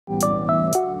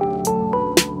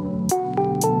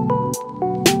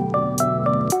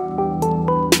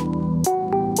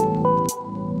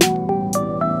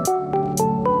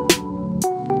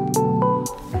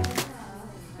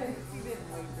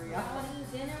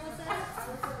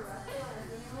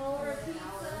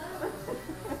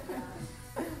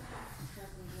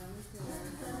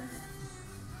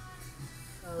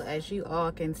as you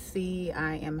all can see,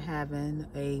 I am having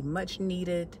a much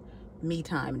needed me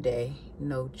time day.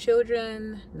 No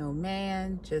children, no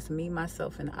man, just me,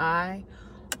 myself, and I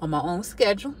on my own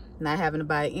schedule. Not having to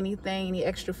buy anything, any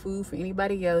extra food for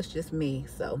anybody else, just me.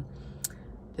 So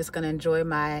just gonna enjoy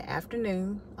my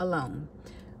afternoon alone.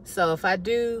 So if I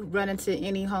do run into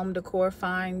any home decor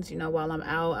finds, you know, while I'm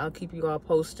out, I'll keep you all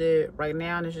posted. Right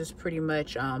now, it's just pretty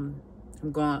much I'm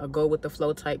going to go with the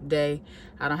flow type day.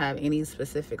 I don't have any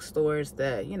specific stores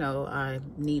that, you know, I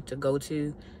need to go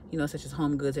to, you know, such as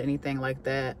Homegoods or anything like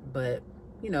that. But,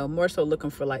 you know, more so looking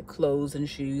for like clothes and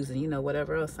shoes and, you know,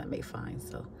 whatever else I may find.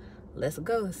 So let's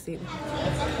go. Let's see.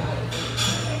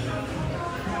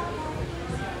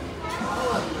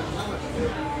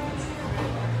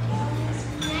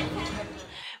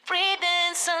 Breathe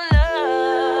in some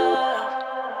love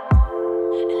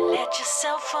and let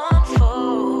yourself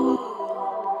unfold.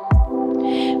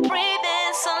 Breathe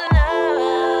in some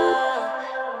love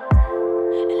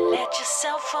and let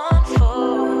yourself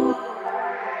unfold.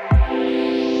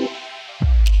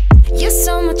 You're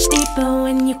so much deeper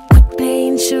when you quit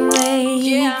playing charades.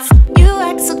 Yeah. You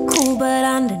act so cool, but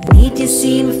underneath you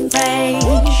seem afraid.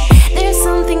 There's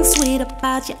something sweet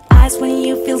about your eyes when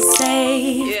you feel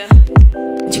safe. Yeah.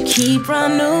 You keep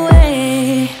running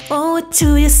away. Owe it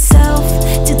to yourself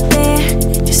today.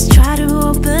 Just try to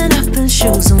open up and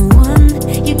show someone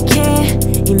you care.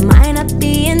 It might not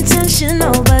be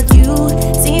intentional, but you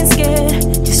seem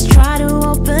scared. Just try to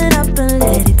open up and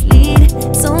let it lead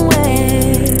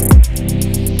somewhere.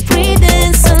 Breathe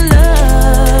in some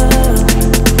love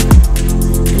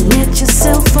and let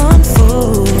yourself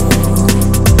unfold.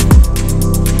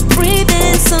 Breathe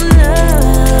in some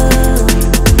love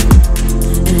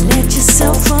and let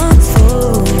yourself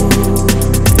unfold.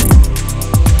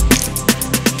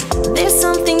 There's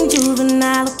something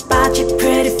juvenile about your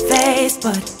pretty face,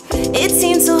 but it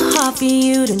seems so hard for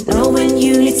you to know when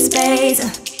you need space.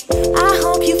 I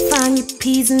hope you find your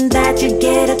peace and that you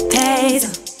get a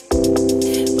taste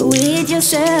with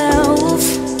yourself.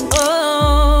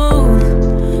 Oh,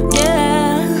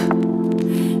 yeah.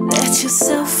 Let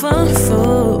yourself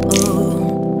unfold.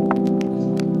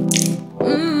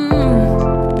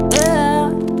 Yeah.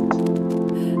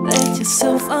 Let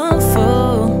yourself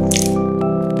unfold.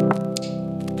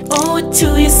 Owe it to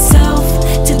yourself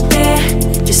today.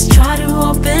 Just try to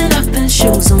open up and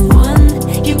show someone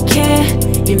you care.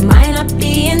 It might not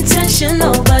be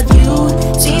intentional, but you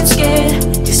seem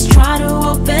scared. Just try to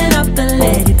open up and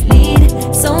let it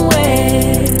lead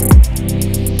somewhere.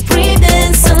 Breathe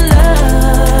in some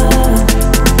love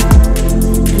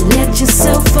and let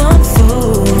yourself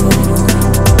unfold.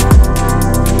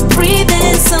 Breathe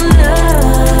in some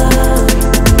love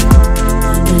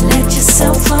and let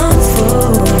yourself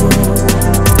unfold.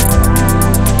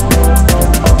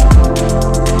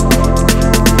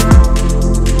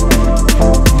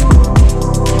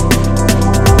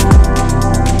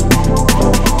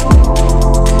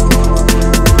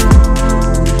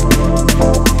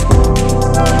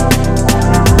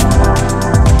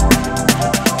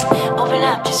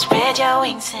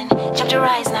 Wings and jump to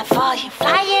rise, not fall. You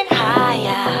flying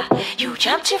higher. You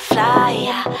jump to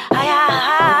fly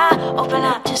higher. Open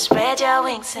up to spread your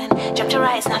wings and jump to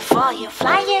rise, not fall. You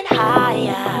flying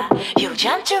higher. You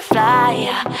jump to fly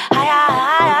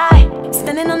higher.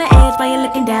 Standing on the edge while you're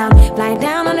looking down, flying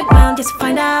down on the ground just to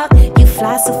find out. You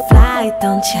fly so fly,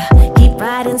 don't ya? Keep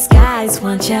riding skies,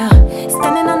 won't ya?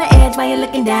 Standing on the edge while you're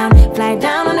looking down, flying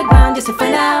down on the ground just to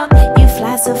find out. You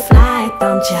fly so fly,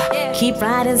 don't ya? Keep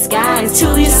riding skies.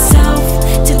 To yourself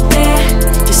today.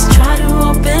 Just try to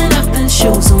open up and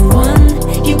show someone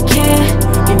you care.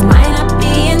 It might not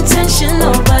be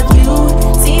intentional, but you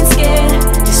seem scared.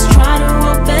 Just try to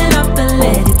open up and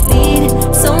let it lead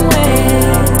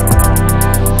somewhere.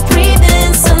 Breathe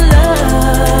in some love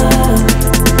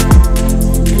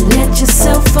and let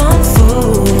yourself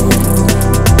unfold.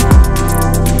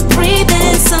 Breathe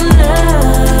in some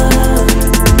love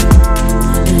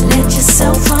and let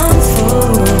yourself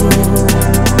unfold.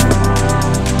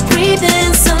 Breathe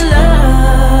in some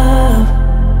love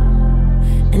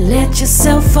and let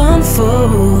yourself unfold.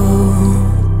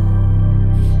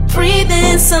 Breathe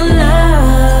in some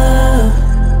love.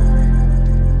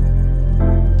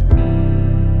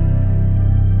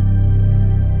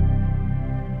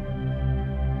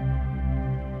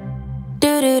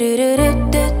 Do do do do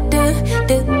do do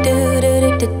do do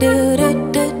do do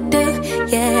do do,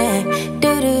 yeah.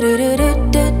 Do do do do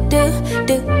do do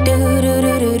do do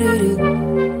do do do.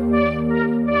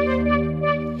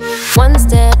 One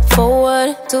step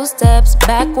forward, two steps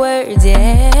backwards,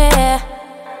 yeah.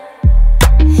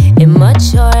 It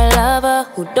much. You're a lover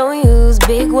who don't use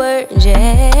big words,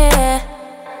 yeah.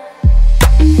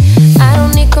 I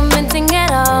don't need convincing at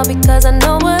all because I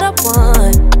know what I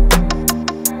want.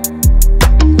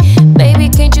 Baby,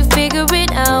 can't you figure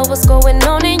it out? What's going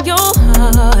on in your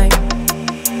heart?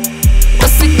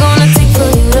 What's it gonna take for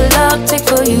you to love, take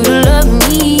for you to love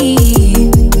me?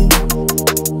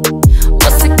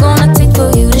 What's it gonna take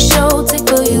for you to show, take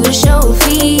for you to show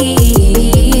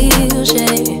feels,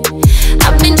 yeah.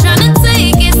 I've been trying to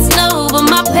take it slow, but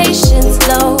my patience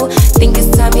low. Think it's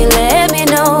time you let me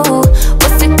know.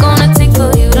 What's it gonna take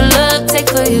for you to love, take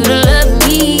for you to love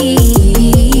me?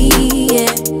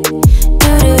 Yeah.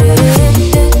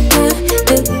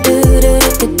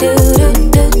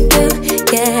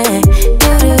 Yeah.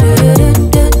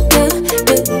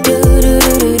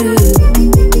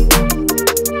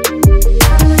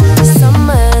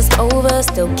 Summer's over,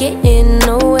 still getting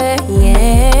nowhere,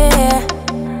 yeah.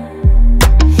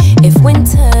 If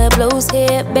winter blows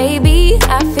here, baby,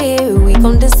 I fear we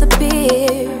gon'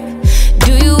 disappear.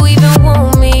 Do you even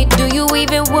want me? Do you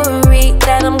even worry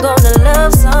that I'm gonna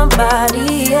love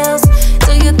somebody else?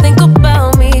 Do you think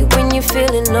about me when you're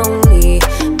feeling lonely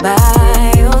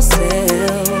by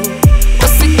yourself?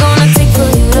 What's it gonna take for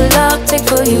you to love, take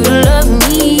for you to love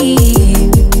me?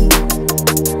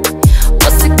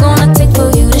 What's it gonna take for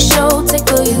you to show, take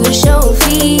for you to show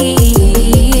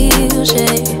feels,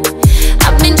 yeah.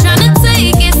 I've been trying to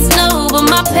take it slow, but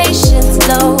my patience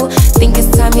low. Think it's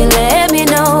time you let me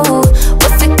know.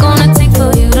 What's it gonna take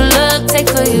for you to love, take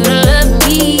for you to love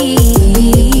me?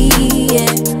 Yeah.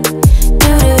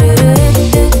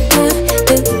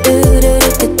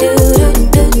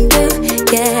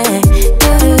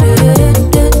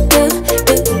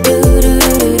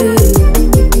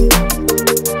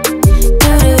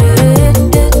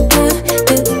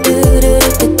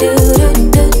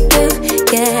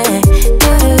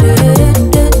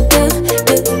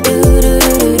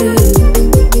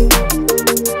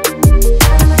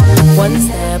 One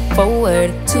step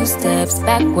forward, two steps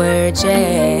backwards,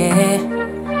 yeah.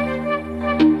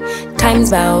 Time's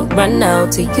about run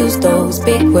out to use those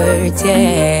big words,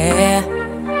 yeah.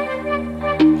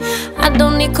 I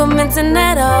don't need convincing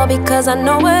at all because I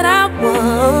know what I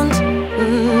want.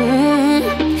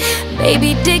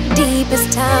 Baby, dig deep, it's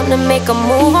time to make a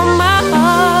move on my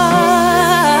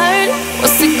heart.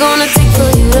 What's it gonna take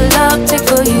for you to love, take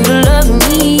for you to love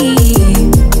me?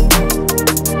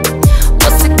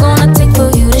 What's it gonna take for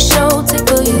you to show, take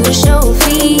for you to show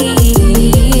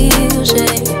feels,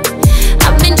 yeah.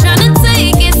 I've been trying to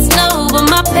take it slow, but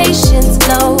my patience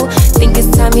low. Think it's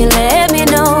time you let me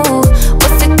know.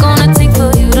 What's it gonna take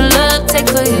for you to love, take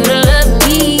for you to love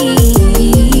me?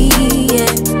 Yeah.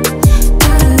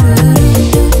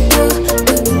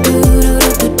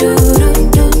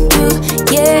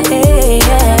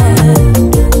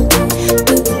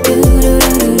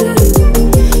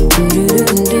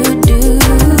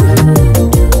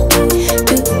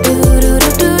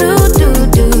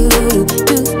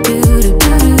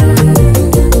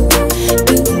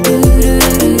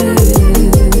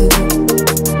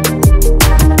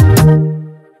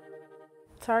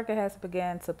 Target has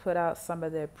begun to put out some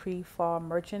of their pre-fall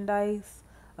merchandise.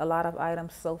 A lot of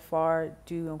items so far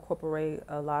do incorporate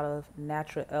a lot of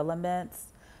natural elements.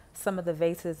 Some of the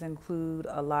vases include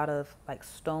a lot of like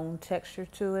stone texture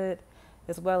to it,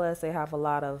 as well as they have a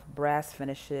lot of brass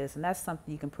finishes, and that's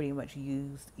something you can pretty much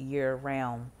use year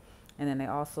round. And then they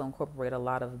also incorporate a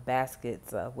lot of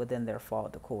baskets within their fall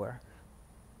decor.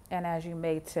 And as you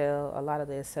may tell, a lot of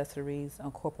the accessories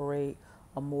incorporate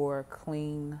a more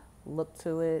clean look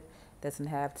to it. Doesn't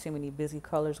have too many busy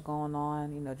colors going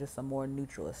on, you know, just a more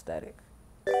neutral aesthetic.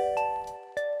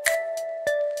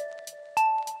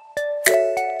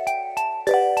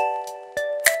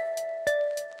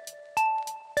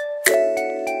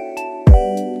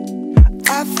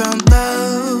 I found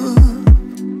love,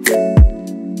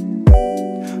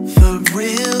 the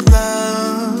real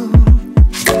love.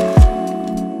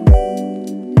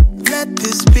 Let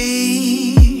this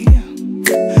be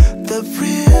the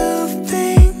real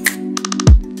thing.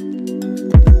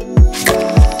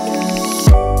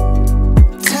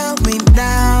 Tell me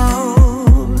now,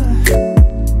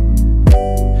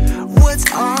 what's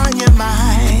on your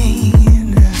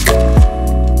mind?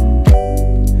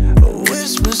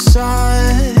 Whisper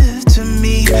soft to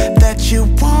me that you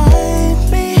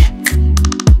want me.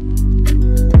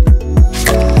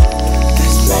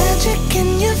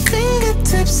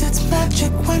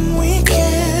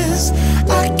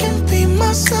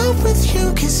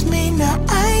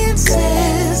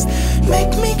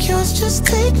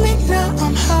 now,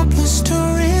 I'm helpless to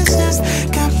resist.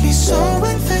 Got me so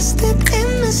invested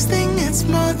in this thing. It's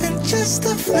more than just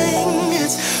a fling.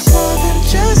 It's more than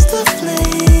just a fling.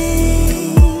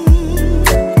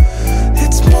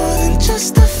 It's more than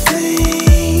just a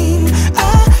fling. I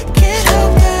can't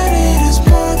help that it is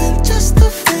more than just a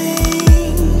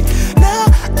fling. Now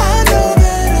I know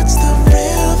that it's the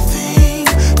real thing,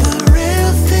 the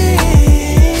real thing.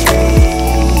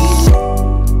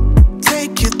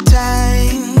 Take your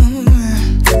time,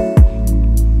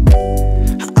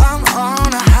 I'm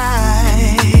on a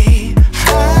high,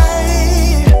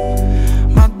 high.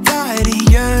 My body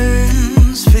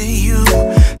yearns for you.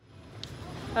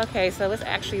 Okay, so it's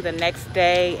actually the next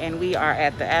day and we are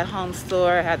at the at-home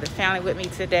store. I have the family with me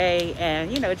today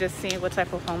and, you know, just seeing what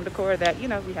type of home decor that, you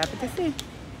know, we happen to see.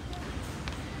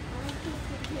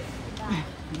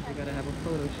 We gotta have a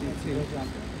photo shoot too.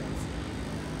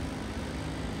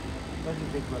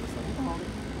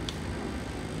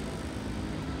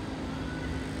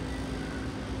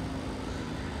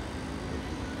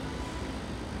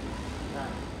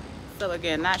 So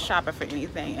again, not shopping for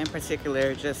anything in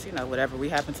particular, just, you know, whatever we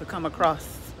happen to come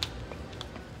across.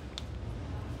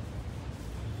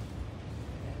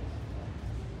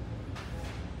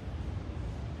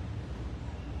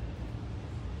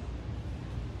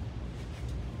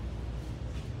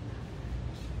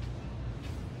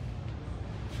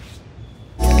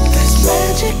 There's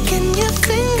magic in your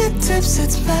fingertips,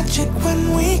 it's magic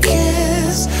when we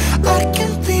kiss. I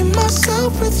can be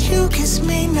myself with you, kiss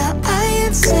me now, I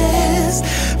insist.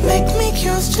 Make me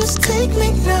yours, just take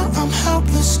me now, I'm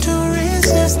helpless to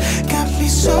resist. Got me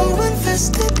so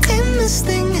invested in this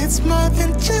thing. It's more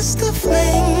than just a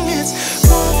fling. It's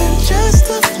more than just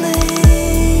a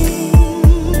fling.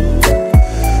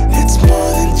 It's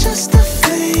more than just a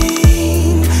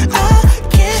fling. I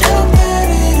can't help that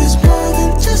it is more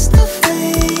than just a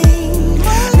fling.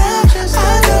 Now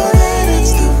I know that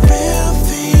it's the real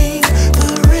thing, the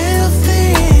real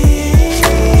thing.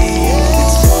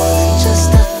 It's more than just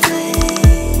a fling.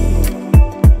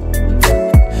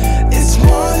 It's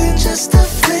more than just a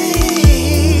fling.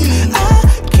 I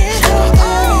can't help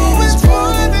that it is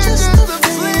more than just a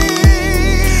fling.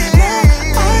 Now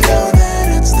I know that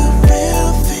it's the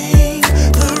real thing,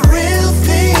 the real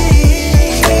thing.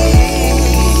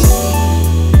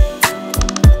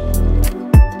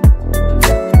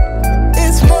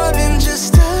 It's more than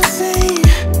just a thing.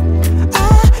 I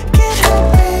can't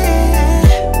help it.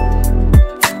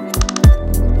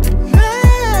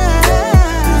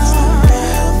 It's the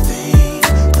real thing,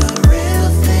 the real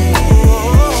thing.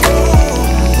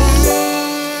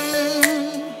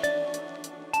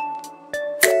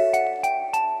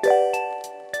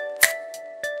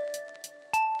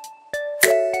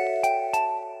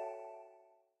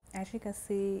 As you can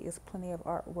see, it's plenty of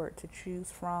artwork to choose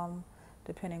from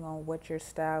depending on what your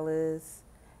style is.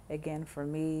 Again, for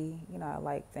me, you know, I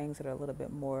like things that are a little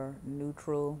bit more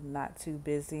neutral, not too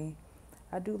busy.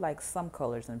 I do like some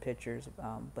colors in pictures,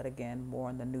 but again, more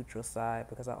on the neutral side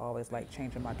because I always like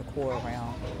changing my decor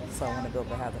around. So I want to be able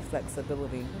to have the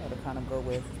flexibility, you know, to kind of go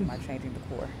with my changing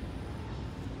decor.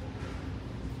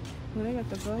 Well, they got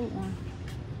the gold one.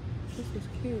 This is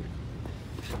cute.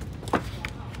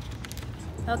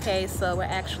 Okay, so we're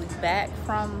actually back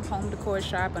from home decor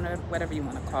shopping or whatever you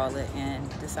want to call it, and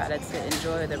decided to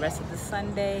enjoy the rest of the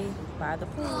Sunday by the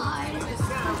pool.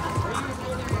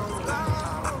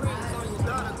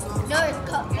 No, it's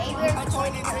called maybe it's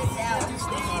called herself.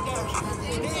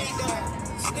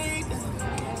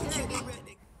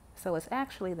 So it's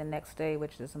actually the next day,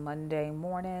 which is Monday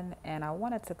morning, and I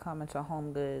wanted to come into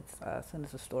Homegoods as soon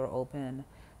as the store opened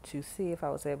to see if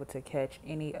I was able to catch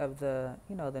any of the,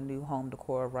 you know, the new home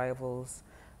decor arrivals.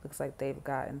 Looks like they've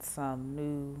gotten some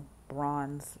new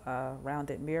bronze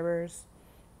rounded mirrors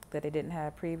that they didn't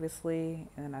have previously,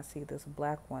 and I see this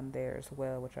black one there as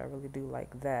well, which I really do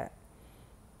like that.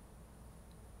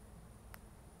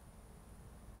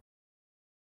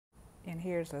 And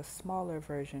here's a smaller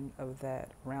version of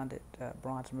that rounded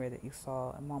bronze mirror that you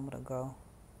saw a moment ago.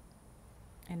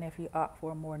 And if you opt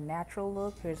for a more natural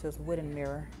look, here's this wooden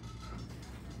mirror.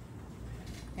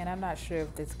 And I'm not sure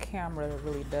if this camera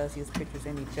really does these pictures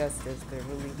any justice. They're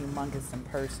really humongous in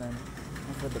person.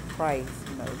 And for the price,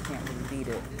 you know, you can't really beat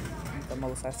it. The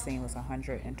most I've seen was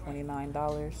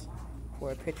 $129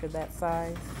 for a picture that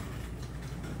size.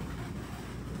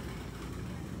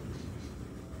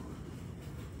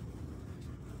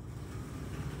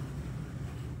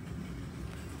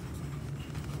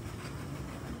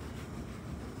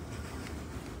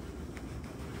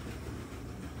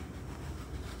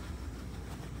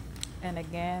 And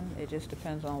again, it just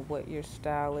depends on what your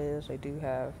style is. They do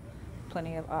have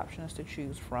plenty of options to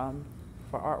choose from.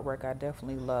 For artwork, I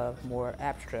definitely love more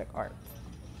abstract art.